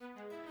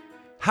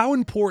How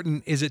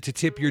important is it to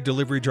tip your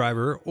delivery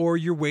driver or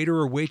your waiter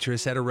or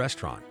waitress at a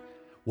restaurant?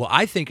 Well,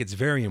 I think it's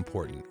very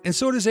important, and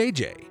so does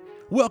AyJayy.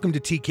 Welcome to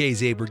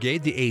TK's A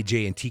Brigade, the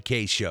AyJayy and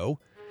TK show.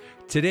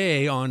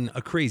 Today, on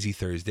a crazy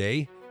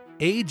Thursday,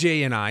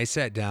 AyJayy and I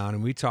sat down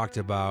and we talked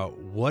about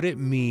what it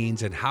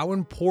means and how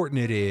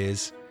important it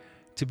is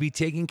to be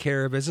taken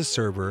care of as a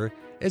server,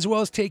 as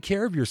well as take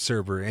care of your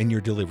server and your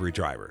delivery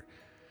driver.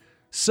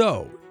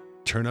 So,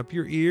 turn up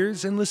your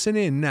ears and listen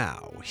in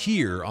now,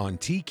 here on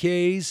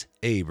TK's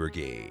A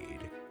Brigade.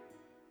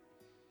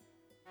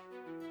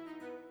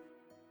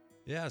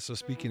 Yeah, so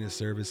speaking of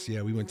service,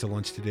 we went to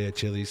lunch today at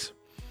Chili's.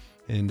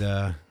 And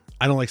I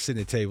don't like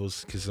sitting at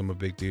tables because I'm a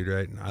big dude,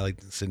 right? And I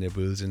like sitting at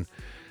booths. And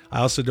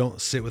I also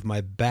don't sit with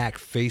my back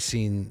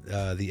facing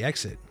the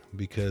exit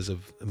because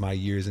of my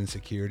years in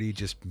security,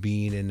 just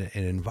being in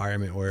an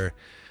environment where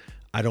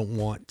I don't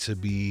want to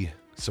be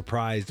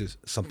surprised if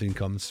something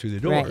comes through the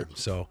door. Right.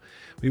 So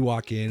we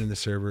walk in and the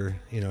server,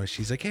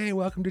 she's like, "Hey,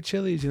 welcome to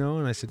Chili's,"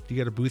 and I said, "You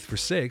got a booth for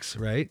 6,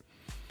 right?"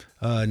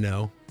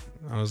 No.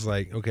 I was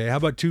like, "Okay, how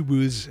about 2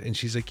 booths?" And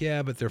she's like,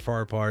 "Yeah, but they're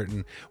far apart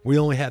and we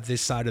only have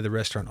this side of the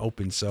restaurant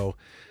open. So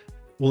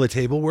will a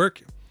table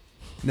work?"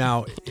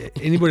 Now,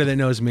 anybody that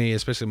knows me,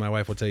 especially my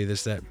wife, will tell you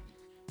this, that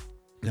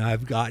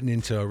I've gotten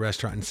into a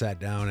restaurant and sat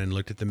down and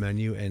looked at the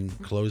menu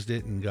and closed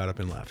it and got up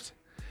and left.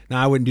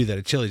 Now, I wouldn't do that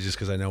at Chili's just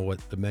because I know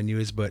what the menu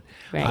is, but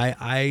right.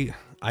 I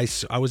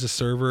was a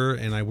server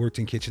and I worked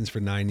in kitchens for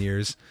 9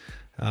 years,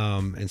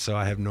 and so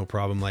I have no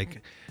problem,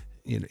 like,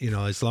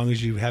 as long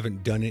as you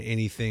haven't done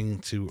anything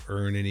to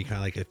earn any kind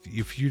of, like,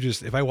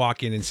 if I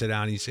walk in and sit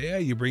down and you say,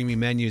 "Hey, you bring me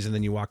menus," and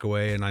then you walk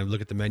away and I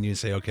look at the menu and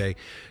say, "Okay,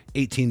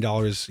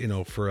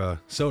 $18, for a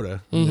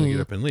soda," and then I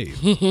get up and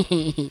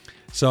leave.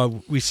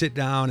 So we sit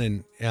down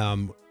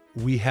and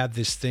we have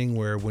this thing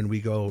where when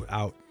we go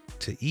out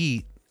to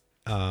eat,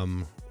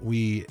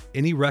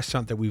 any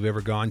restaurant that we've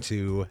ever gone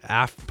to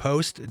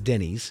post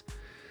Denny's,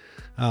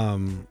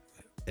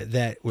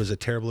 that was a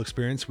terrible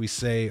experience, we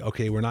say,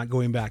 "Okay, we're not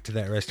going back to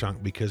that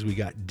restaurant because we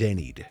got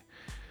Denny'd."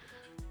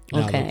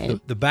 Now, okay.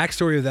 The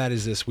backstory of that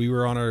is this: we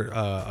were on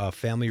a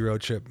family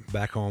road trip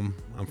back home.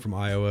 I'm from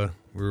Iowa.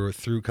 We were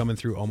coming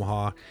through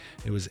Omaha.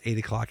 It was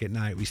 8:00 at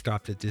night. We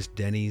stopped at this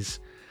Denny's.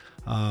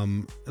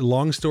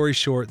 Long story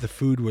short, the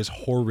food was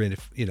horrendous.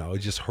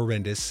 Just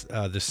horrendous.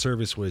 The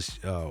service was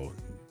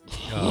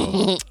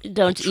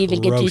don't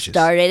even get you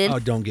started. Oh,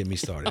 don't get me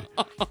started.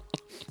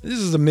 This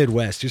is the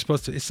Midwest. You're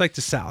supposed to. It's like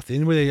the South.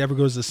 Anybody that ever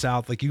goes to the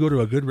South, like, you go to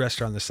a good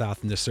restaurant in the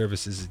South, and the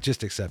service is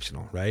just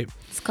exceptional, right?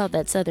 It's called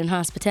that Southern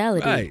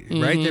hospitality, right?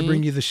 Mm-hmm. Right. They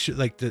bring you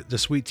the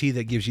sweet tea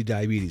that gives you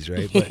diabetes,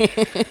 right?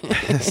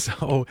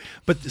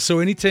 But so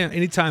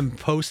anytime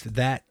post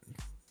that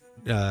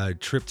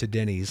trip to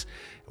Denny's,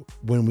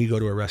 when we go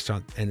to a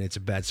restaurant and it's a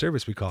bad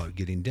service, we call it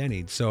getting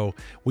Denny'd. So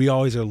we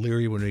always are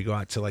leery when we go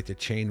out to, like, the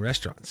chain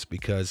restaurants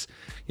because,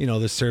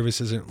 the service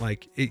isn't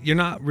like, you're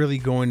not really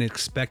going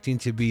expecting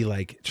to be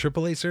like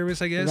AAA service,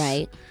 I guess.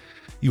 Right.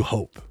 You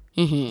hope.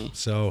 Mm-hmm.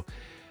 So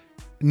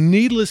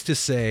needless to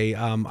say,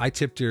 I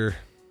tipped her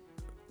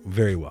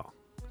very well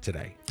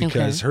today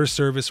because her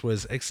service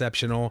was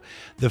exceptional.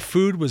 The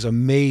food was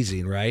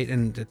amazing, right?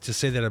 And to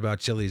say that about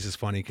Chili's is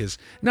funny because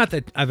not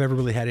that I've ever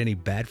really had any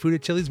bad food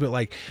at Chili's, but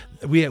like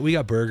we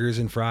got burgers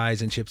and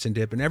fries and chips and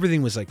dip and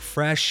everything was like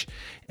fresh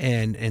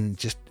and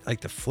just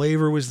like the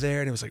flavor was there,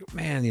 and it was like,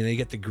 man, you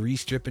get the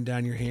grease dripping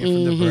down your hand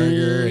from the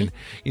burger,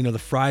 and the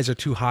fries are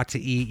too hot to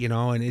eat,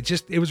 and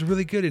it was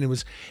really good,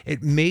 and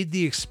it made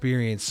the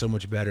experience so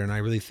much better. And I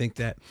really think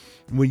that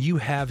when you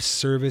have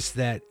service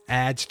that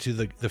adds to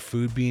the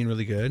food being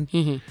really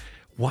good,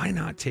 why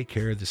not take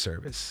care of the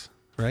service,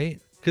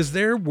 right? Because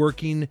they're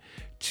working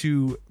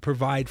to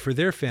provide for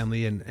their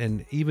family,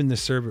 and even the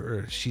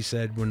server, she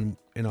said, when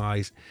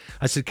I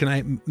said, "Can I?"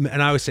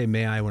 And I always say,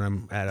 "May I?" when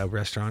I'm at a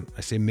restaurant.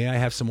 I say, "May I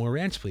have some more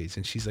ranch, please?"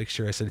 And she's like,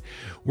 "Sure." I said,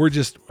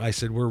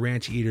 "We're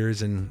ranch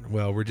eaters, and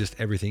we're just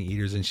everything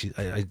eaters." And she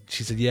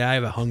said, "Yeah, I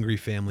have a hungry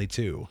family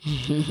too."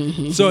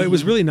 So it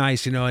was really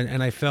nice, and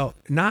I felt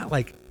not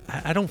like,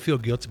 I don't feel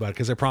guilt about it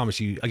because I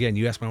promise you, again,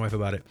 you asked my wife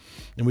about it,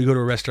 and we go to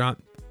a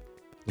restaurant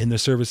and the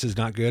service is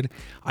not good,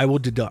 I will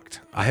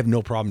deduct. I have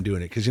no problem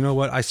doing it because you know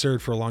what? I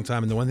served for a long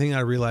time, and the one thing I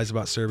realized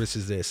about service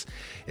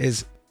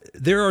is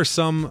there are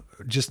some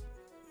just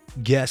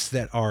guests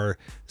that are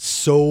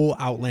so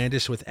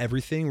outlandish with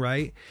everything,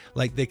 right?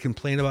 Like, they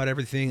complain about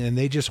everything and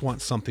they just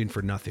want something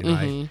for nothing,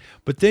 right?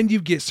 But then you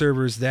get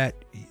servers that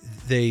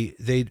they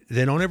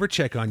don't ever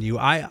check on you.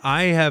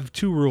 I have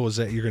 2 rules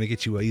that you're going to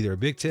get you either a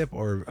big tip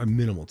or a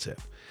minimal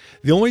tip.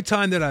 The only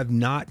time that I've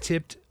not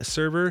tipped a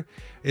server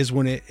is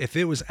if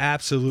it was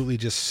absolutely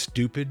just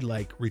stupid,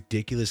 like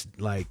ridiculous,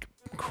 like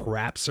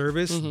crap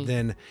service,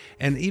 then,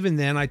 and even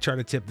then I try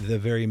to tip the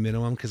very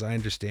minimum because I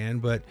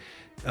understand, but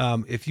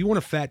if you want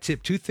a fat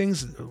tip, 2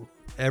 things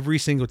every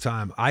single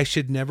time. I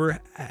should never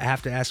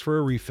have to ask for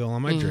a refill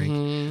on my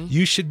drink.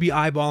 You should be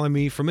eyeballing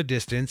me from a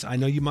distance. I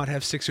know you might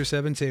have 6 or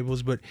 7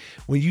 tables, but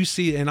when you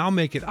see, and I'll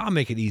make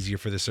it easier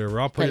for the server.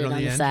 I'll put it on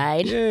the end.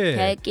 Side. Yeah.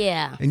 Heck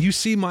yeah. And you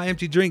see my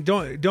empty drink.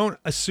 Don't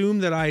assume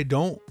that I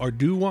don't or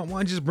do want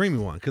one. Just bring me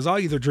one, because I'll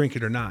either drink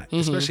it or not,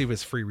 especially if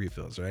it's free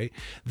refills, right?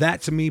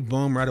 That to me,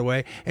 boom, right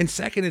away. And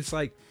second, it's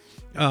like,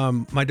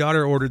 my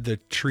daughter ordered the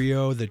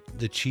trio,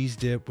 the cheese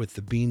dip with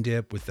the bean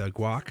dip with the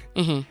guac.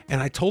 And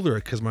I told her,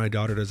 because my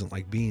daughter doesn't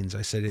like beans,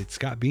 I said, it's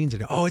got beans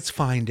in it. Oh, it's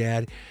fine,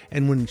 Dad.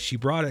 And when she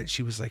brought it,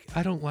 she was like,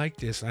 I don't like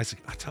this. And I said,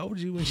 I told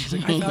you. And she's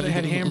like, I thought it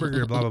had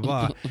hamburger, blah, blah,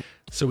 blah.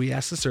 So we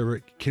asked the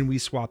server, can we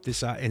swap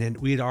this out? And then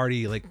we had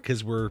already, like,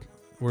 because we're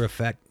a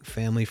fat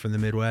family from the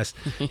Midwest,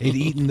 had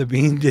eaten the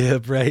bean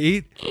dip,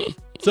 right?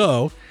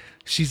 So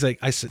she's like,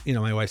 I said,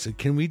 my wife said,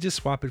 can we just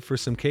swap it for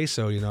some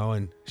queso,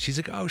 And she's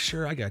like, oh,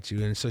 sure, I got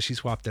you. And so she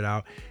swapped it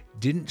out,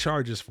 didn't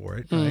charge us for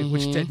it, right?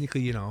 Which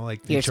technically,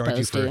 like they charge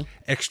you for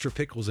extra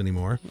pickles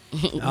anymore.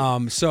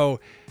 So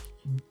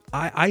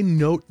I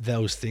note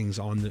those things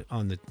on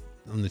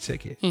the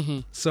ticket.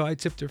 So I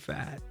tipped her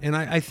fat. And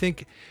I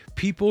think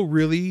people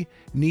really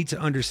need to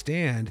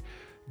understand,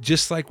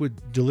 just like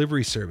with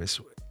delivery service.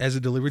 As a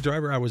delivery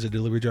driver, I was a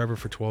delivery driver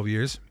for 12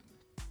 years.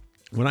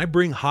 When I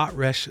bring hot,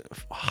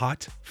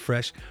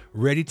 fresh,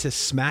 ready to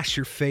smash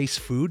your face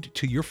food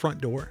to your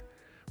front door,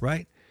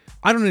 right?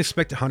 I don't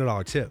expect a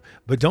 $100 tip,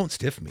 but don't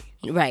stiff me.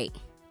 Right.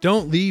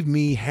 Don't leave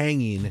me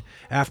hanging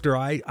after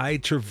I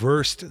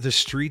traversed the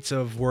streets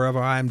of wherever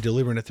I'm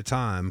delivering at the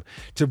time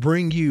to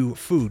bring you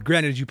food.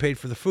 Granted, you paid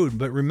for the food,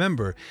 but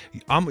remember,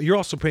 you're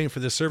also paying for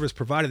the service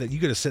provided that you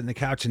got to sit on the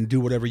couch and do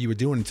whatever you were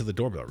doing until the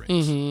doorbell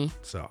rings.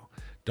 So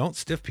don't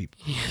stiff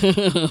people.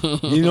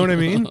 You know what I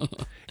mean?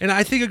 And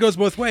I think it goes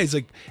both ways.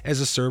 Like, as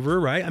a server,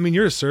 right? I mean,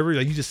 you're a server.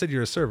 Like you just said,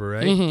 you're a server,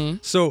 right?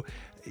 So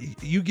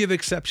you give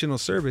exceptional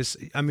service.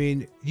 I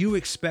mean, you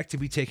expect to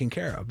be taken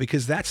care of,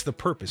 because that's the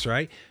purpose,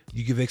 right?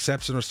 You give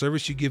exceptional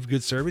service. You give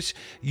good service.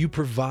 You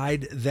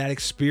provide that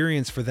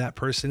experience for that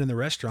person in the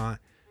restaurant.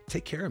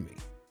 Take care of me.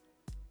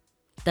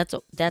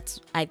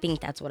 I think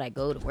that's what I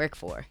go to work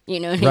for. You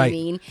know what I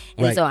mean?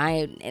 And so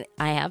I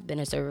have been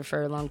a server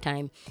for a long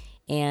time.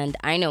 And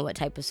I know what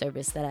type of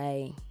service that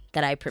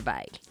I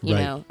provide. You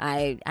know,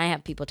 I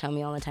have people tell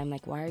me all the time,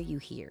 like, why are you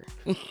here?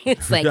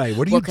 It's like, what are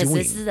you doing? Because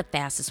this is the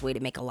fastest way to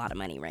make a lot of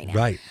money right now.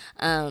 Right.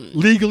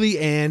 Legally,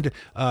 and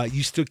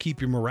you still keep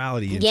your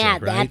morality in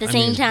check, right? At the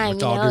same time,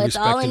 it's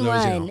all in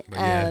one.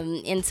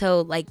 And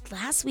so, like,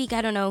 last week,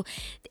 I don't know,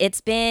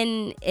 it's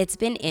been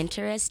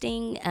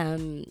interesting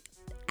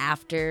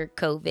after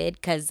COVID,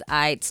 because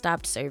I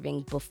stopped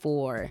serving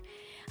before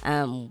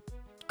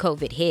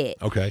COVID hit.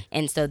 Okay.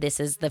 And so this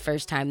is the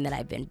first time that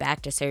I've been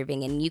back to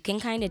serving, and you can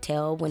kind of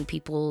tell when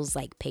people's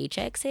like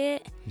paychecks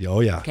hit. Oh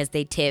yeah. Because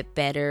they tip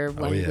better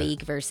one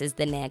week versus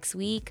the next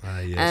week.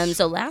 Yes.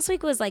 So last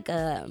week was like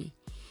a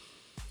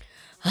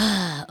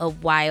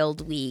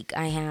wild week.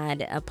 I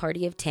had a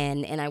party of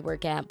 10, and I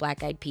work at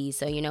Black Eyed Peas,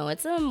 so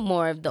it's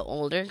more of the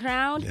older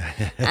crowd.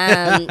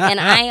 And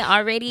I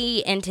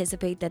already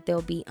anticipate that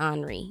they'll be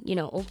ornery.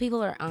 Old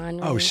people are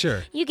ornery. Oh,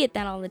 sure. You get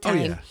that all the time.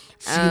 Oh, yeah.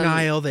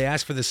 Senile. They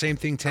ask for the same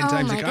thing 10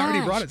 times. Like, I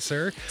already brought it,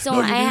 sir. So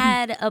I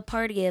had a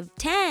party of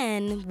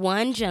 10,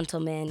 one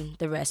gentleman,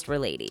 the rest were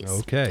ladies.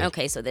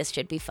 Okay, so this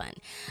should be fun.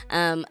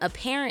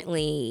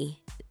 Apparently,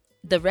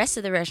 the rest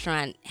of the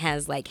restaurant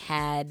has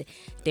had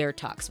their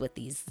talks with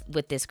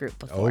this group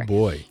before. Oh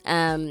boy.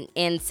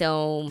 And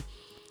so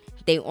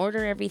they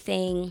order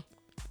everything.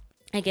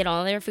 I get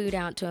all their food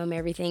out to them.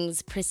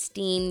 Everything's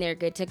pristine. They're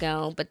good to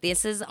go. But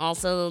this is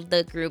also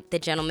the group, the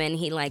gentleman,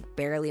 he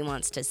barely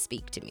wants to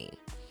speak to me,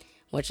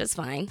 which is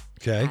fine.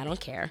 Okay. I don't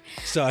care.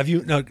 So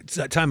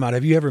time out.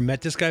 Have you ever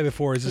met this guy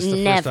before? Or is this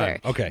the first time?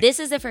 Okay. This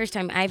is the first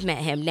time I've met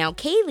him. Now,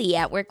 Kaylee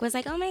at work was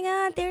like, oh my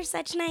God, they're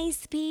such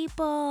nice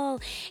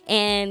people.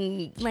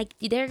 And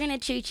they're going to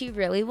treat you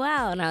really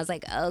well. And I was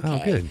like,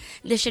 okay. Oh, good.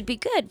 This should be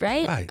good,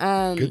 right?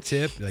 Right. Good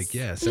tip. Setting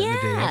the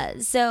day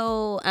up.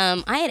 So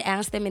I had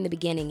asked them in the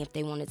beginning if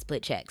they wanted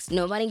split checks.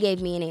 Nobody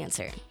gave me an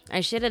answer.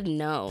 I should have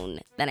known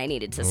that I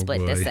needed to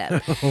split this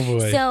up. Oh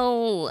boy.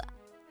 So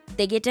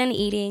they get done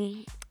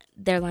eating.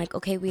 They're like,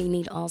 okay, we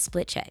need all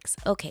split checks.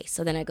 Okay,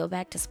 so then I go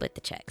back to split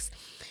the checks.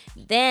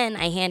 Then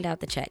I hand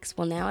out the checks.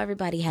 Well, now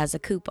everybody has a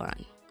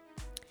coupon.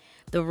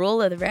 The rule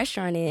of the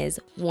restaurant is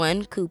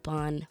 1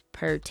 coupon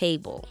per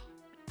table.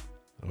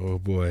 Oh,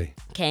 boy.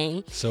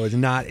 Okay. So it's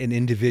not an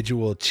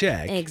individual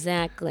check.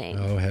 Exactly.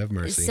 Oh, have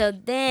mercy. So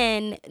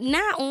then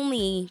not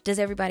only does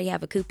everybody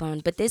have a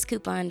coupon, but this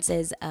coupon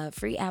says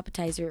free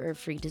appetizer or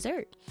free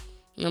dessert.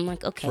 And I'm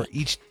like, okay. For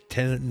each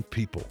 10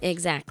 people.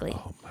 Exactly.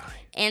 Oh, my.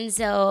 And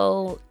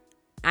so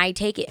I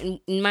take it,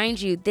 and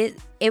mind you,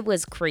 it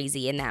was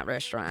crazy in that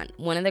restaurant.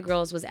 One of the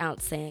girls was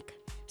out sick,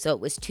 so it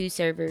was 2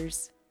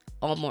 servers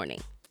all morning.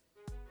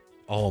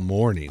 All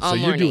morning.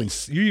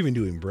 You're even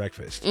doing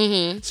breakfast.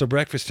 Mm-hmm. So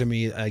breakfast to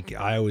me,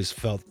 I always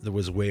felt that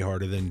was way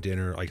harder than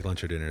dinner, like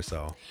lunch or dinner.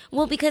 So.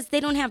 Well, because they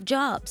don't have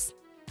jobs.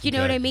 You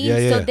know what I mean? Yeah,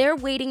 So yeah. they're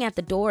waiting at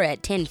the door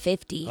at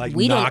 10:50. Like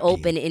we knocking. don't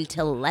open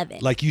until 11.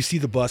 Like you see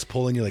the bus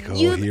pulling, you're like,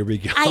 here we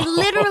go. I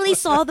literally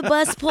saw the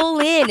bus pull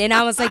in, and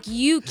I was like,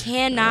 you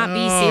cannot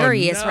be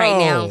serious right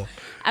now.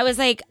 I was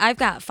like, I've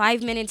got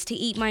 5 minutes to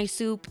eat my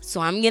soup,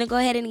 so I'm going to go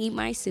ahead and eat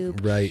my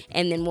soup. Right.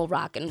 And then we'll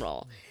rock and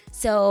roll.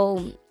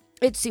 So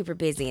it's super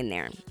busy in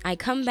there. I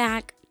come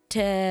back to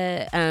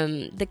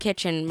the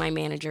kitchen. My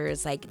manager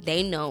is like,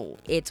 they know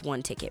it's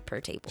 1 ticket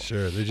per table.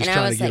 Sure. They're just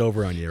trying to get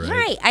over on you, right?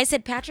 Right. I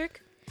said,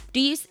 Patrick,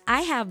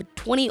 I have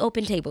 20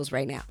 open tables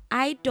right now.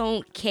 I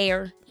don't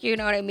care. You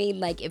know what I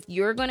mean? Like, if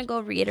you're going to go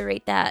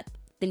reiterate that,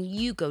 then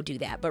you go do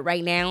that. But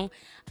right now,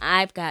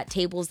 I've got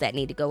tables that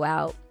need to go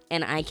out,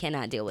 and I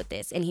cannot deal with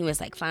this. And he was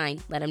like,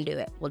 fine, let him do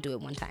it. We'll do it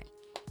one time.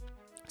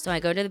 So I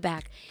go to the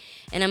back,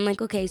 and I'm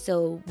like, okay,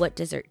 so what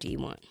dessert do you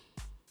want?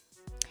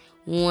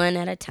 One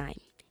at a time.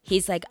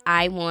 He's like,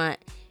 I want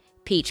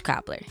peach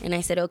cobbler. And I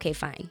said, okay,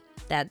 fine.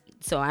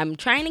 So I'm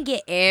trying to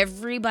get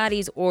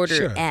everybody's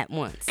order at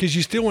once. Because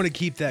you still want to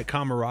keep that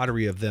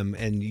camaraderie of them,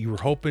 and you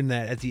were hoping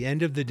that at the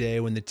end of the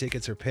day, when the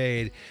tickets are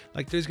paid,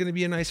 like there's going to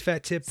be a nice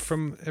fat tip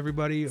from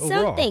everybody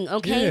overall. Something,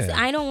 okay? Yeah. So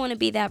I don't want to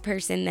be that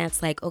person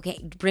that's like, okay,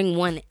 bring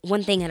one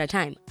thing at a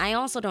time. I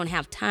also don't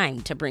have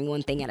time to bring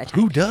one thing at a time.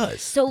 Who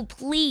does? So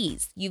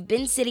please, you've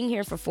been sitting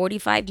here for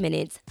 45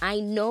 minutes. I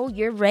know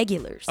you're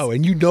regulars. Oh,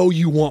 and you know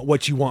you want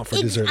what you want for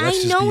dessert. Let's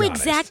just be honest.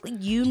 Exactly.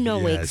 You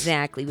know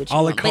exactly what you a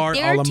la want. carte,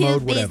 but they're a la too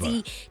mode, busy whatever.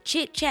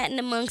 chit-chatting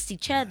amongst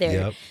each other.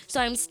 Yep. So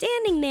I'm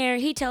standing there.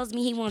 He tells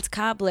me he wants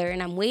cobbler,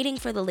 and I'm waiting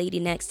for the lady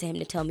next to him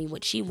to tell me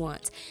what she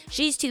wants.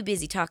 She's too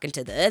busy talking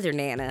to the other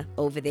Nana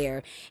over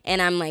there.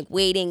 And I'm like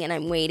waiting, and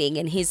I'm waiting.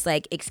 And he's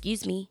like,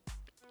 excuse me,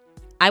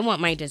 I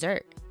want my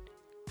dessert.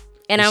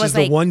 And This I was is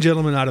like, the one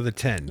gentleman out of the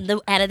 10.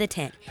 Out of the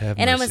 10. Have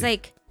and I mercy. was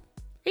like,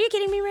 are you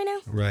kidding me right now?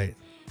 Right.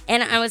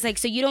 And I was like,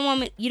 so you don't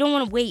want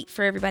to wait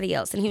for everybody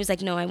else? And he was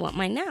like, no, I want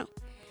mine now.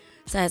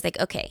 So I was like,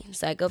 okay.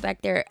 So I go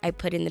back there. I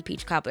put in the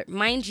peach cobbler.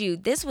 Mind you,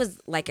 this was,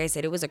 like I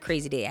said, it was a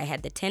crazy day. I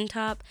had the 10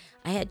 top.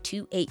 I had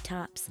 2 8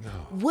 tops. No.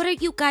 What are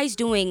you guys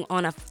doing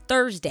on a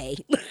Thursday?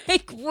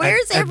 Like,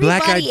 where's everybody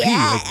Black Eyed Peas?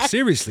 at? Like,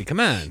 seriously,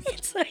 come on.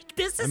 It's like,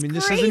 this is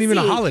this crazy. isn't even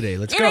a holiday.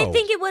 Let's go. And I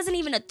think it wasn't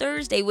even a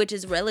Thursday, which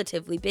is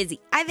relatively busy.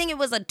 I think it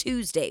was a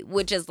Tuesday,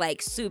 which is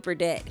like super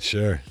dead.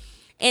 Sure.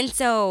 And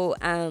so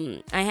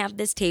I have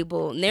this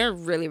table, and they're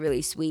really,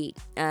 really sweet.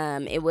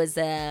 It was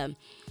a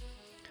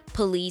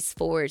police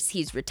force.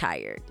 He's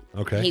retired.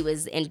 Okay. He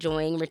was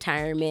enjoying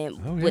retirement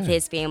with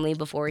his family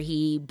before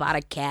he bought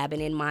a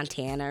cabin in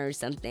Montana or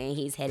something.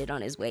 He's headed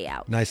on his way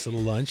out. Nice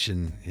little lunch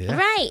and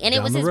Right. And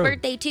it was his road.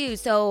 birthday too.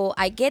 So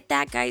I get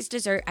that guy's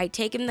dessert. I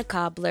take him the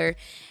cobbler.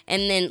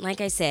 And then,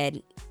 like I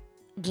said,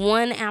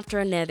 one after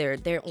another,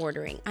 they're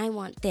ordering. I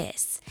want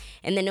this.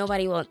 And then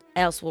nobody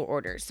else will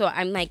order. So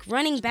I'm like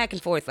running back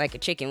and forth like a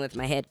chicken with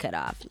my head cut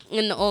off.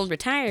 And the old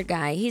retired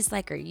guy, he's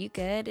like, are you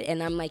good?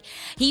 And I'm like,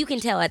 you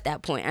can tell at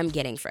that point I'm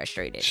getting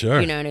frustrated.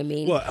 Sure. You know what I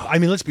mean? Well, I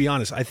mean, let's be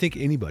honest. I think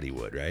anybody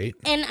would, right?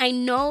 And I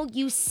know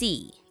you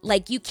see,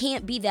 like, you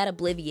can't be that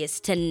oblivious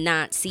to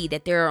not see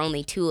that there are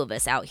only 2 of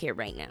us out here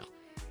right now.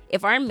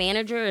 If our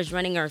manager is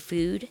running our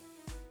food,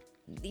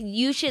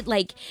 you should,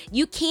 like,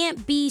 you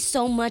can't be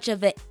so much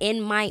of a in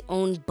my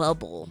own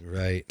bubble,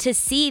 right? To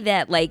see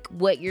that, like,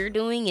 what you're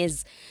doing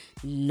is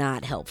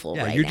not helpful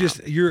right you're now.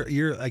 just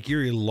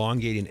you're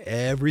elongating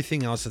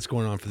everything else that's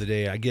going on for the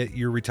day. I get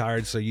you're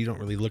retired, so you don't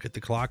really look at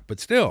the clock, but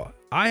still,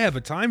 I have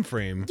a time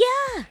frame.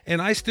 Yeah.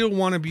 And I still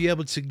want to be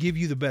able to give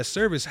you the best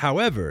service.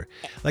 However,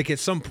 like at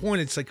some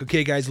point, it's like,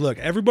 okay, guys, look,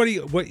 everybody,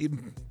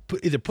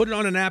 either put it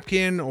on a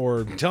napkin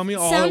or tell me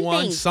all at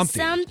once.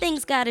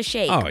 Something's got to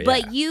shake. Oh, yeah.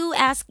 But you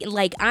ask,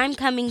 like, I'm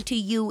coming to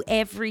you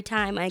every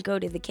time I go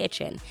to the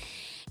kitchen.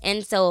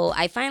 And so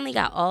I finally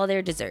got all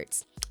their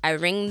desserts. I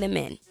ring them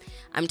in.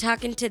 I'm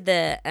talking to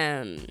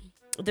the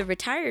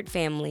retired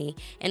family,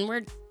 and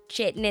we're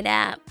chitting it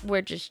up.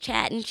 We're just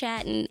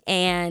chatting.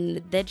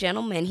 And the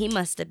gentleman,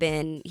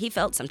 he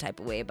felt some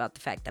type of way about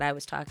the fact that I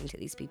was talking to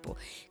these people,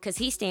 because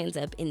he stands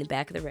up in the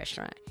back of the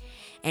restaurant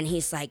and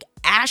he's like,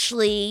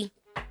 Ashley.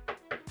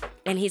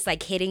 And he's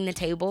like hitting the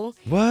table.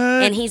 What?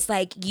 And he's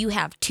like, you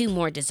have 2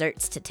 more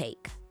desserts to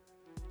take.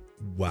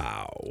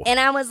 Wow. And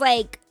I was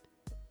like,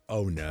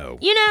 oh no.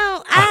 You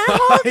know,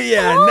 hold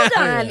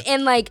on. Yeah.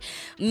 And like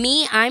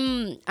me,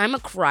 I'm a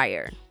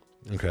crier.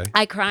 Okay.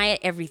 I cry at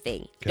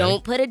everything. Okay.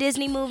 Don't put a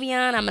Disney movie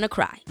on. I'm going to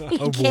cry.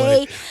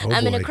 Okay.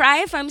 I'm going to cry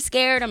if I'm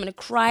scared. I'm going to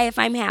cry if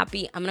I'm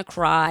happy. I'm going to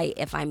cry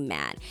if I'm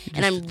mad.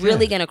 And I'm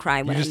really going to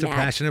cry when I'm mad. You're just a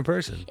passionate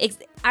person.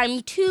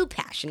 I'm too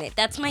passionate.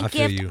 That's my gift.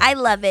 feel you. I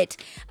love it.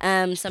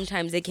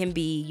 Sometimes it can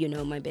be,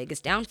 my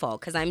biggest downfall,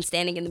 because I'm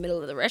standing in the middle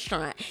of the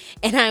restaurant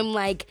and I'm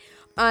like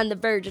on the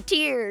verge of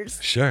tears.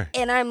 Sure.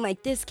 And I'm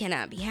like, this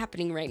cannot be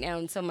happening right now.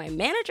 And so my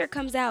manager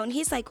comes out and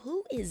he's like,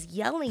 who is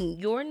yelling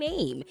your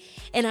name?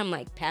 And I'm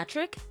like,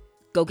 Patrick,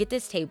 go get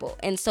this table.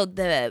 And so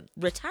the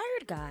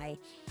retired guy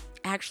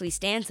actually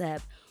stands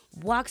up,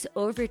 walks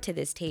over to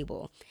this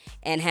table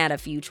and had a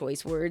few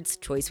choice words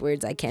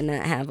I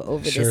cannot have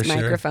over Sure, this sure.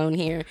 microphone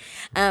here.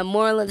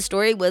 Moral of the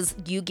story was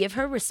you give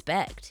her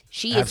respect.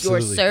 She Absolutely.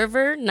 is your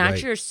server, not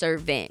Right. your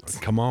servant.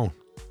 Come on.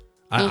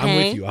 I'm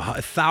Okay. with you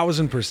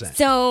 1,000%.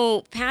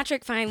 So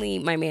Patrick finally,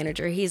 my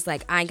manager, he's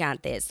like, I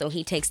got this. So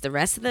he takes the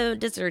rest of the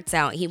desserts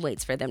out. He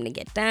waits for them to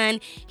get done.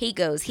 He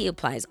goes, he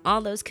applies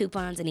all those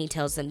coupons and he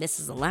tells them, this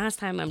is the last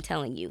time I'm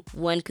telling you,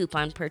 1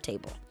 coupon per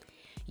table.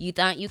 You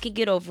thought you could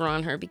get over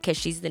on her because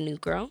she's the new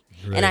girl.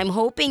 Right. And I'm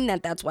hoping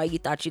that that's why you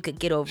thought you could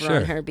get over Sure.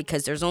 on her,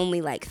 because there's only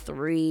like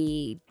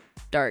 3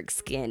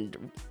 dark-skinned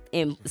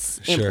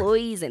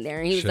employees in there.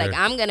 And he was Sure. like,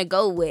 I'm going to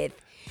go with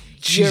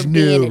She's you're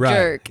new, being a right.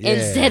 jerk Yeah.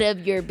 instead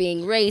of you're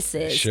being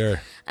racist.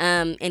 Sure.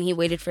 And he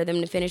waited for them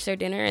to finish their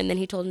dinner, and then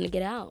he told them to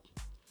get out.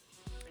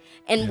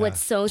 And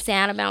what's so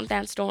sad about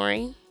that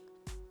story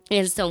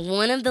is, so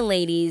one of the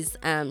ladies,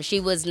 she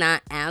was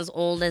not as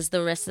old as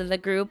the rest of the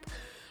group,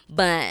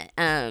 but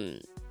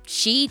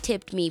she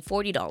tipped me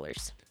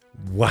 $40.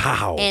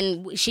 Wow.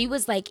 And she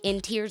was like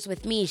in tears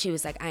with me. She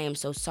was like, I am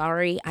so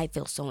sorry. I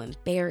feel so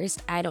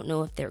embarrassed. I don't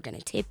know if they're going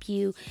to tip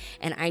you.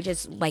 And I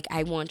just, like,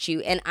 I want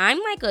you. And I'm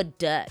like a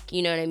duck.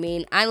 You know what I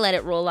mean? I let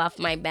it roll off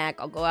my back.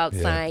 I'll go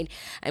outside.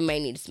 Yeah. I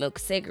might need to smoke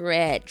a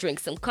cigarette,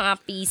 drink some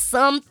coffee,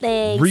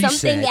 something. Reset.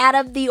 Something out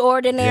of the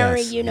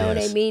ordinary. Yes, you know what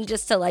I yes. mean?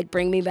 Just to like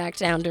bring me back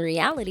down to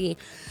reality.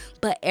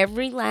 But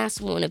every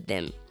last one of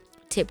them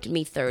tipped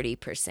me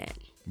 30%.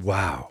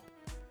 Wow.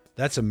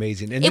 That's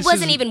amazing. And It this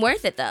wasn't is- even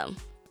worth it though.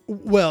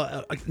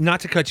 Well,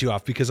 not to cut you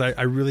off, because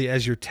I really,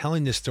 as you're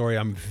telling this story,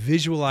 I'm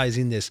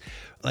visualizing this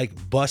like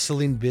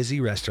bustling, busy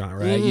restaurant,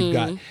 right?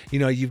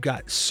 You've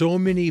got so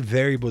many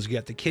variables. You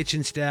got the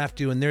kitchen staff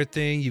doing their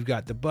thing. You've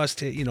got the bus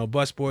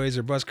boys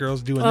or bus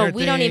girls doing their thing. Oh,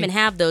 we don't even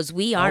have those.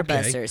 We are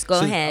bussers.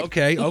 Go ahead.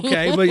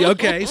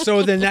 Okay.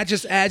 So then that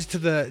just adds to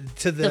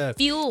the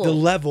fuel, the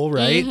level,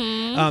 right?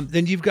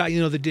 Then you've got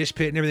the dish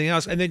pit and everything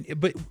else, and then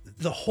but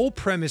the whole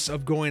premise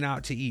of going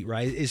out to eat,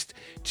 right, is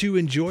to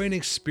enjoy an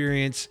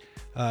experience.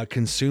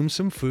 Consume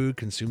some food,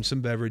 consume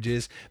some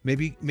beverages,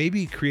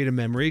 maybe create a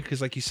memory,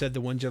 because like you said, the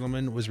one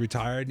gentleman was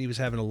retired and he was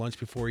having a lunch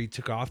before he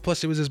took off,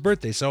 plus it was his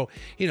birthday, so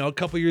a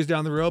couple years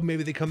down the road,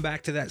 maybe they come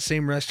back to that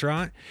same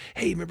restaurant.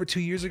 Hey, remember 2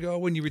 years ago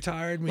when you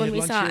retired, when had we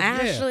lunch saw here?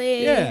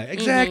 Ashley? Yeah,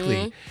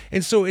 exactly.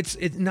 And so it's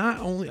not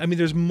only, I mean,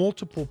 there's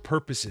multiple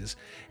purposes,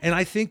 and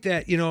I think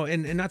that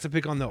and not to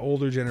pick on the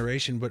older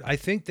generation, but I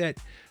think that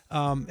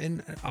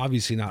and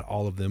obviously not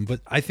all of them, but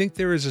I think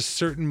there is a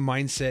certain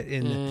mindset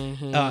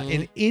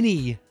in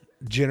any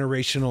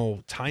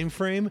generational time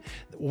frame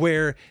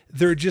where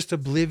they're just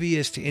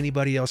oblivious to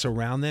anybody else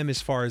around them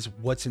as far as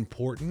what's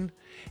important,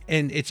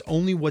 and it's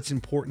only what's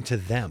important to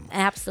them.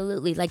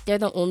 Absolutely. Like they're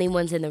the only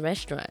ones in the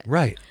restaurant.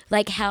 Right.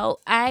 Like how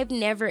I've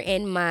never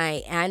and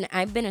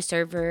I've been a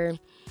server,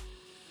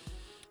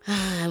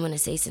 I want to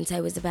say since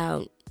I was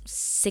about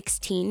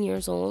 16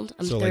 years old.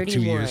 I'm So, like, 2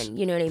 31. years.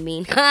 You know what I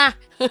mean?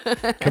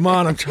 Come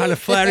on, I'm trying to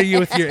flatter you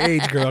with your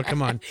age, girl.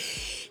 Come on.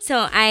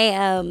 So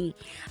I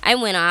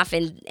went off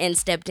and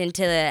stepped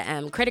into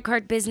the credit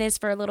card business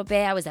for a little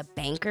bit. I was a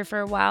banker for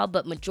a while,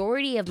 but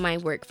majority of my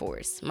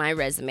workforce, my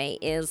resume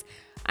is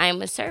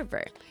I'm a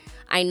server.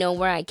 I know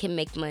where I can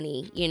make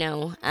money,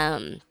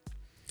 And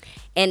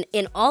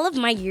in all of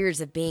my years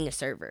of being a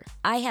server,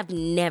 I have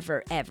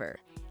never, ever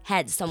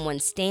had someone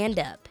stand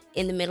up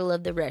in the middle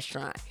of the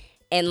restaurant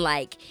and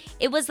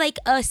it was like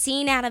a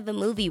scene out of a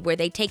movie where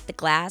they take the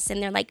glass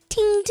and they're like,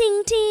 ting,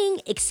 ting,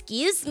 ting,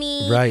 excuse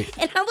me. Right.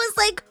 And I was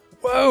like,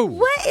 whoa,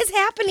 what is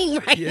happening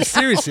right now?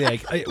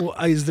 Seriously,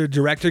 is the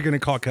director going to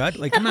call cut?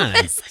 Like, come on,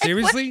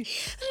 seriously?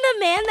 The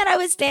man that I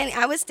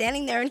was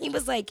standing there and he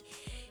was like,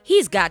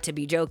 he's got to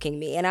be joking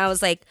me. And I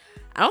was like,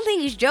 I don't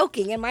think he's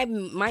joking. And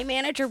my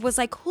manager was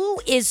like,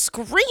 who is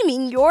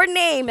screaming your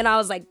name? And I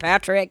was like,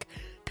 Patrick,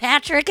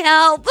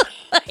 help.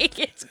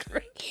 It's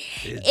great.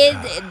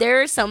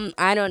 There are some,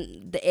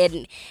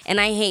 and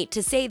I hate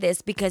to say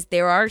this because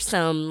there are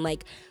some,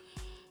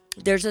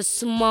 there's a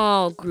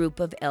small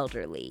group of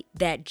elderly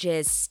that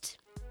just,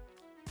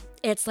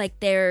 it's like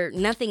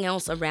nothing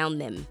else around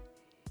them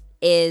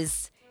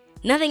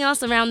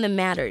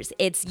matters.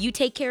 It's you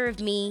take care of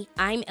me.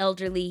 I'm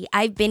elderly.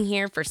 I've been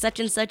here for such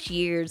and such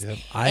years. Yep.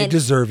 I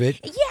deserve it.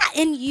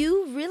 Yeah, and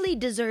you really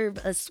deserve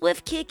a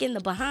swift kick in the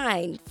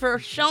behind for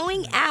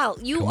showing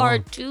out. You are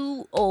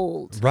too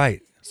old.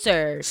 Right.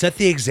 Sir. Set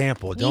the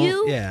example.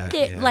 Don't.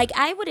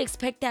 I would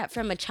expect that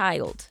from a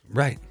child.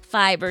 Right.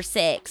 5 or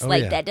 6,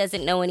 that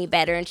doesn't know any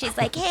better. And she's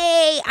like,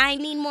 hey, I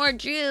need more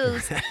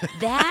juice.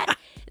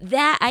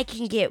 That I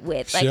can get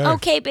with. Sure.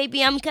 Okay,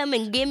 baby, I'm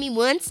coming. Give me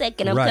 1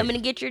 second. I'm coming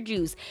to get your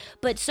juice.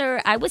 But,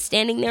 sir, I was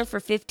standing there for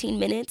 15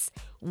 minutes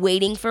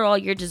waiting for all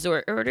your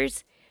dessert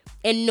orders,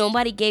 and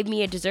nobody gave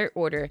me a dessert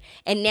order.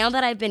 And now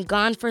that I've been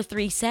gone for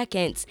 3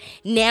 seconds,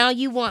 now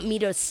you want me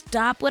to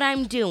stop what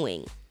I'm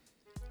doing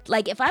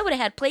Like, if I would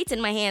have had plates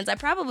in my hands, I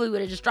probably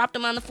would have just dropped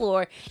them on the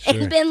floor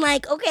and been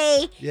like,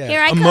 okay,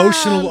 here I come.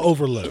 Emotional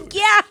overload.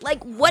 Yeah,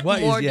 like, what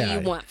more do you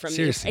want from me?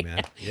 Seriously,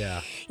 man.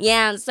 Yeah.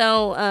 Yeah,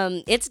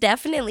 so it's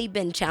definitely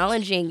been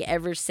challenging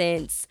ever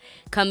since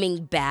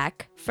coming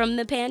back from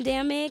the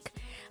pandemic.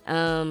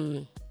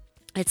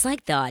 It's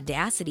like the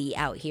audacity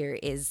out here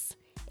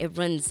it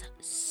runs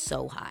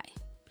so high.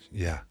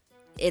 Yeah.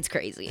 It's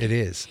crazy. It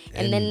is.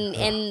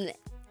 And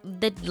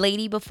the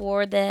lady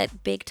before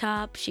that, Big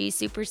Top, she's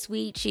super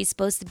sweet. She's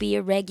supposed to be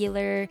a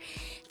regular.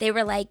 They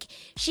were like,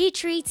 she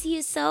treats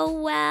you so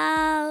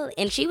well.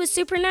 And she was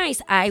super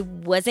nice. I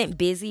wasn't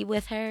busy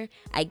with her.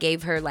 I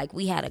gave her, like,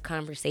 we had a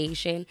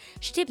conversation.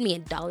 She tipped me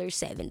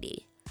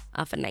 $1.70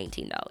 off of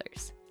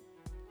 $19.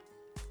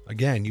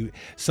 Again,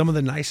 some of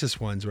the nicest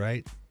ones,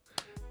 right?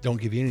 Don't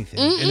give you anything.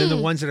 And then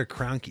the ones that are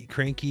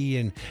cranky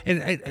and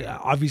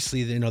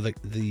obviously,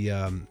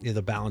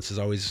 the balance is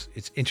always,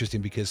 it's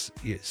interesting because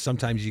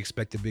sometimes you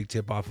expect a big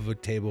tip off of a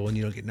table and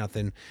you don't get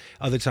nothing.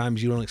 Other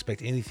times you don't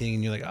expect anything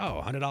and you're like,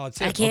 oh, $100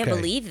 tip. I can't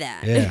believe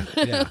that.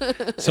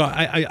 Yeah. So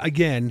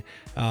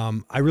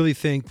I really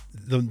think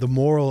the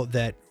moral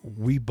that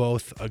we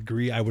both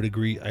agree, I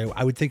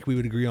would think we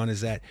would agree on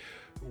is that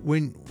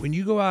when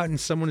you go out and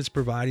someone is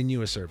providing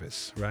you a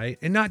service, right?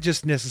 And not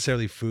just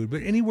necessarily food,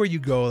 but anywhere you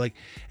go, like,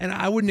 and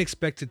I wouldn't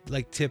expect to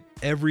like tip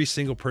every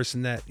single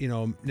person that,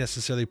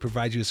 necessarily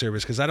provides you a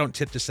service, because I don't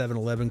tip the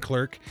 7-Eleven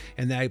clerk,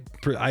 and I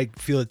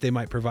feel that they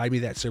might provide me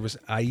that service,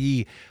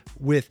 i.e.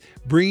 with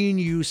bringing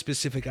you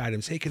specific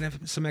items. Hey, can I have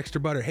some extra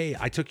butter? Hey,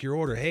 I took your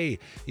order. Hey,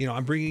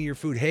 I'm bringing your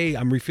food. Hey,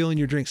 I'm refilling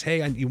your drinks.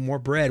 Hey, I need more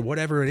bread,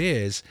 whatever it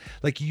is.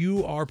 Like,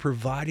 you are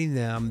providing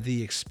them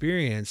the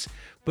experience.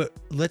 But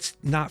let's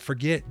not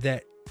forget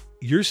that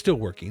you're still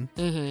working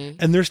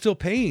and they're still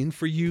paying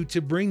for you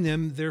to bring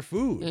them their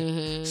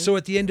food. So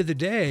at the end of the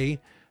day,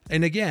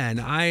 and again,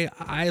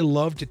 I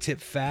love to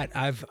tip fat.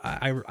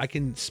 I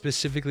can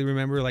specifically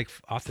remember, like,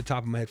 off the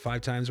top of my head,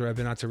 5 times where I've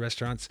been out to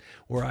restaurants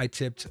where I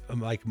tipped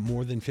like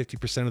more than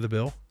 50% of the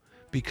bill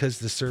because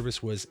the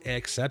service was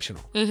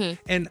exceptional.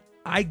 And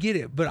I get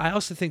it, but I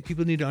also think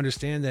people need to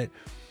understand that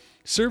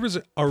servers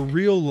are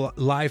real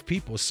live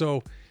people.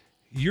 So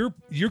you're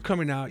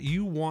coming out,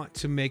 you want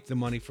to make the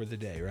money for the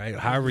day, right?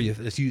 However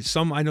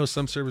I know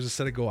some servers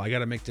set a goal, I got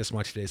to make this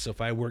much today. So if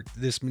I work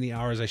this many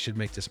hours, I should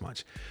make this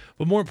much.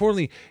 But more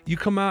importantly, you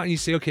come out and you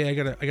say, okay, I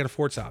got a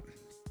 4-top.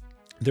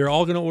 They're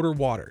all going to order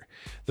water.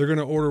 They're going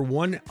to order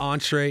one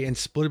entree and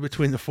split it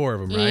between the 4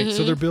 of them, right?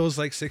 So their bill is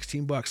like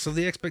 $16. So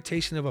the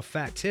expectation of a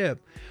fat tip,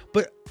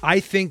 but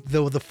I think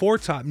though the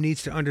 4-top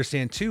needs to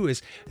understand too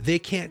is they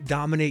can't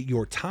dominate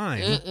your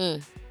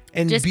time.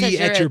 And just be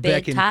at your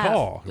beck and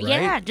call, right?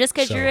 Yeah, just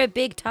because you're a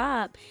big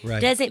top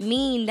doesn't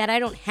mean that I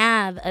don't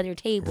have other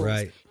tables.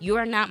 Right. You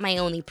are not my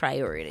only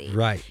priority.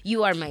 Right.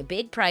 You are my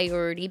big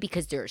priority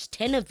because there's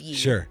 10 of you.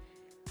 Sure.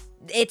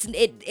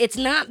 It's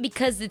not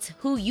because it's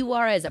who you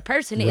are as a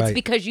person. It's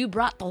because you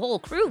brought the whole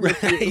crew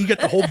with you. You got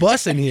the whole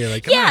bus in here.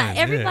 Like, come on.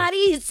 Everybody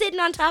is sitting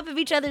on top of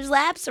each other's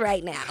laps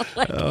right now.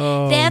 Like,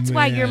 that's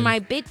why you're my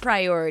big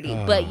priority.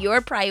 But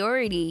your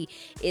priority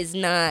is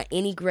not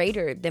any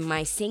greater than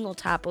my single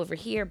top over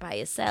here by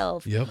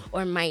itself. Yep.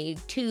 Or my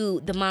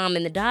the mom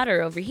and the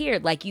daughter over here.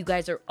 Like, you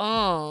guys are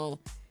all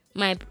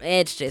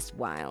it's just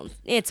wild.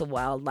 It's a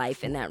wild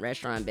life in that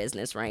restaurant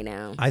business right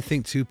now. I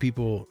think too,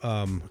 people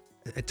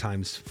at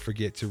times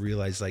forget to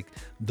realize, like,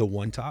 the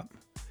 1-top,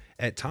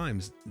 at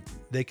times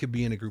they could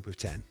be in a group of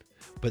 10,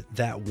 but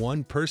that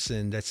one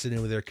person that's sitting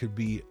over there could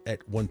be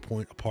at one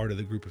point a part of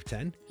the group of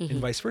 10 and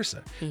vice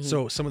versa.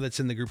 So someone that's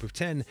in the group of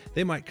 10,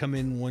 they might come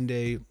in one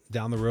day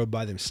down the road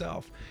by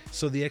themselves.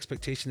 So the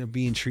expectation of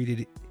being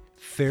treated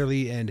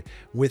fairly and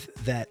with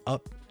that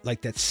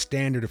that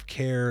standard of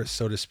care,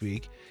 so to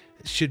speak,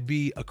 should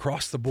be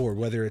across the board,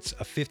 whether it's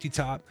a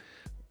 50-top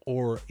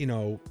or,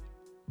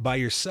 by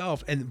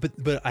yourself.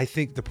 But I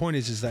think the point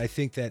is that I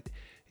think that,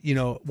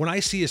 when I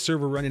see a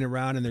server running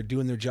around and they're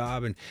doing their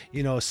job and,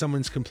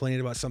 someone's complaining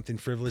about something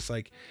frivolous,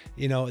 like,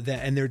 that,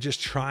 and they're just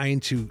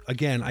trying to,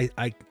 again,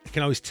 I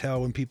can always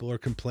tell when people are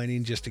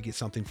complaining just to get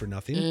something for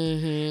nothing.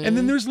 And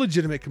then there's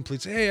legitimate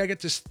complaints. Hey, I got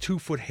this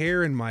 2-foot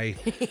hair in my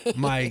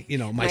my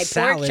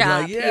salad.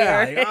 Pork chop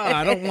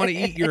I don't want to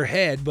eat your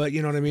head, but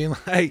you know what I mean?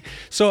 Like,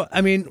 so,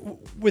 I mean,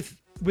 with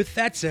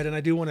that said, and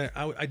I do want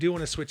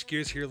to switch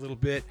gears here a little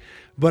bit,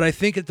 but I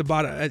think at the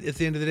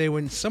end of the day,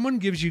 when someone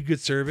gives you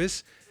good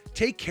service,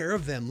 take care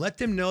of them. Let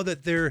them know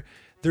that their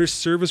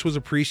service was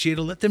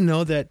appreciated. Let them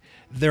know that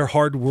their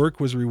hard work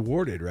was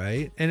rewarded,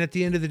 right? And at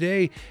the end of the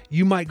day,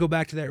 you might go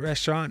back to that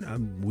restaurant a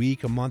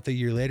week, a month, a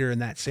year later,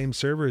 and that same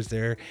server is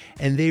there,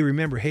 and they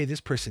remember, hey, this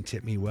person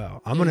tipped me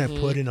well. I'm going to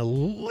put in a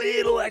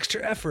little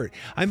extra effort.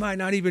 I might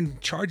not even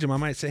charge them. I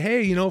might say,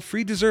 hey,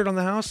 free dessert on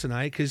the house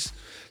tonight because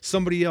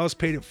somebody else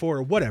paid it for,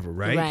 or whatever,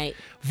 right? Right.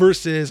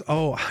 Versus,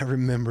 oh, I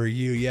remember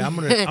you. Yeah, I'm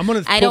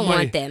gonna. I don't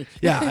want them.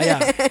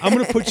 Yeah. I'm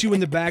gonna put you in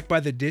the back by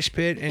the dish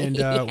pit, and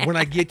when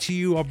I get to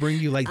you, I'll bring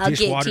you like I'll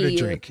dishwater get to you.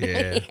 drink.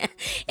 Yeah.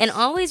 And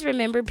always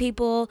remember,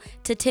 people,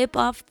 to tip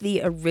off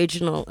the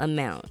original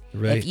amount.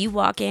 Right. If you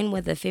walk in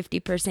with a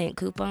 50%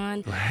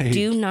 coupon, Right.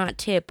 do not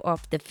tip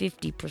off the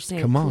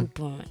 50% Come on.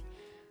 coupon.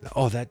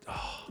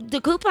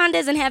 The coupon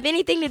doesn't have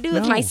anything to do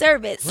with my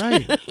service.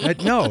 Right.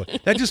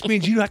 That just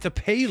means you have to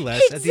pay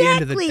less Exactly, at the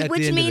end of the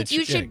which means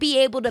you should be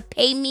able to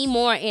pay me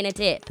more in a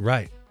tip.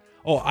 Right.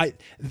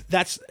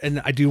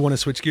 And I do want to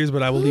switch gears,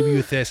 but I will leave you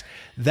with this.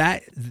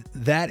 That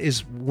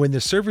is when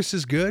the service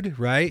is good,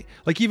 right?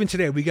 Like even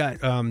today, we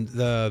got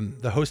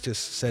the hostess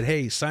said,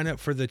 "Hey, sign up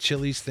for the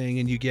Chili's thing,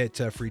 and you get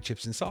free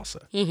chips and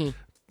salsa." Mm-hmm.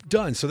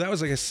 Done. So that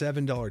was like a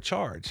 $7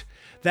 charge.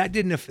 That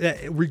didn't,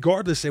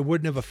 regardless, it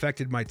wouldn't have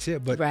affected my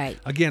tip. But right.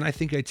 Again, I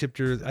think I tipped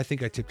her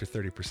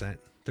 30%,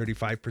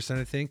 35%.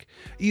 I think.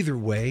 Either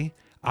way,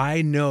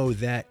 I know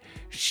that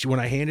when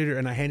I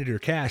handed her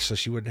cash, so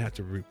she wouldn't have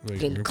to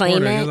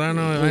claim it. I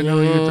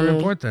know you have to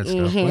report that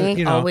stuff.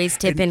 But, always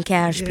tip in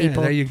cash,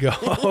 people. There you go.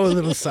 A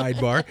little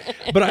sidebar.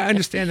 But I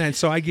understand that. And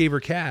so I gave her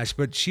cash,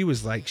 but she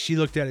was like, she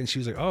looked at it and she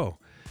was like, "Oh,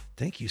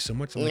 thank you so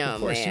much." I'm like,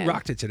 "Of course, you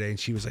rocked it today." And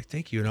she was like,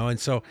 "Thank you," And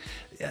so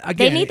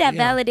again, they need that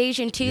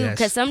validation too,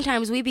 because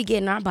sometimes we be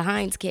getting our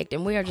behinds kicked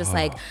and we are just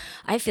like,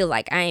 I feel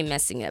like I ain't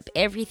messing up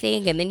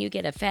everything. And then you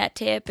get a fat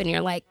tip and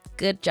you're like,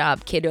 "Good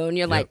job, kiddo." And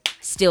you're like,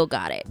 "Still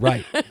got it."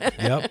 Right.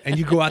 Yep. And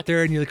you go out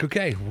there and you're like,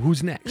 "Okay,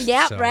 who's next?"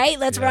 Yeah, right.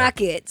 Let's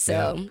rock it.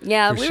 So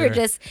we were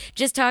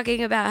just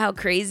talking about how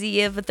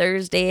crazy of a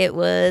Thursday it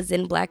was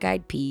in Black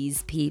Eyed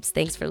Peas. Peeps,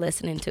 thanks for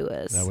listening to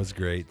us. That was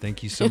great.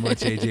 Thank you so much,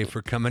 AyJayy,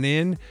 for coming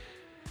in.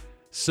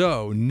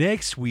 So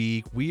next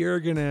week, we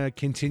are going to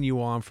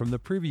continue on from the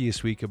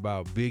previous week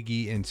about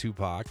Biggie and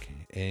Tupac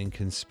and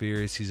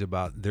conspiracies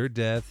about their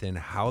death and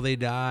how they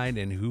died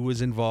and who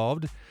was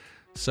involved.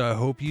 So I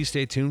hope you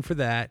stay tuned for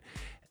that.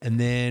 And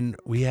then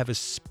we have a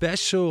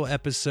special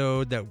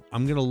episode that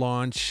I'm going to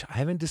launch. I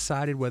haven't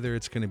decided whether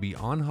it's going to be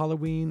on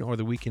Halloween or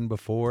the weekend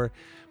before,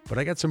 but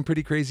I got some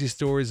pretty crazy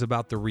stories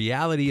about the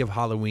reality of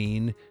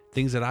Halloween,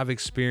 things that I've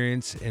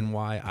experienced, and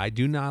why I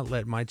do not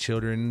let my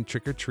children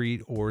trick or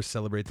treat or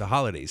celebrate the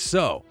holidays.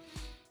 So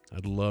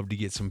I'd love to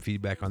get some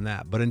feedback on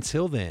that. But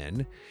until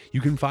then,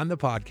 you can find the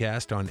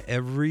podcast on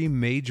every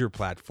major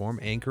platform: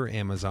 Anchor,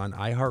 Amazon,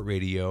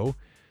 iHeartRadio,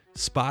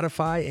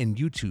 Spotify, and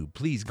YouTube.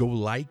 Please go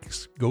like,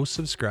 go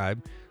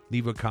subscribe,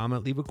 leave a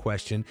comment, leave a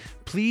question.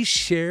 Please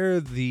share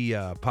the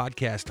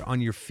podcast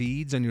on your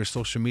feeds, on your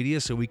social media,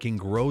 so we can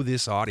grow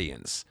this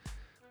audience.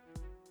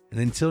 And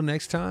until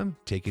next time,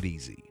 take it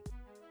easy.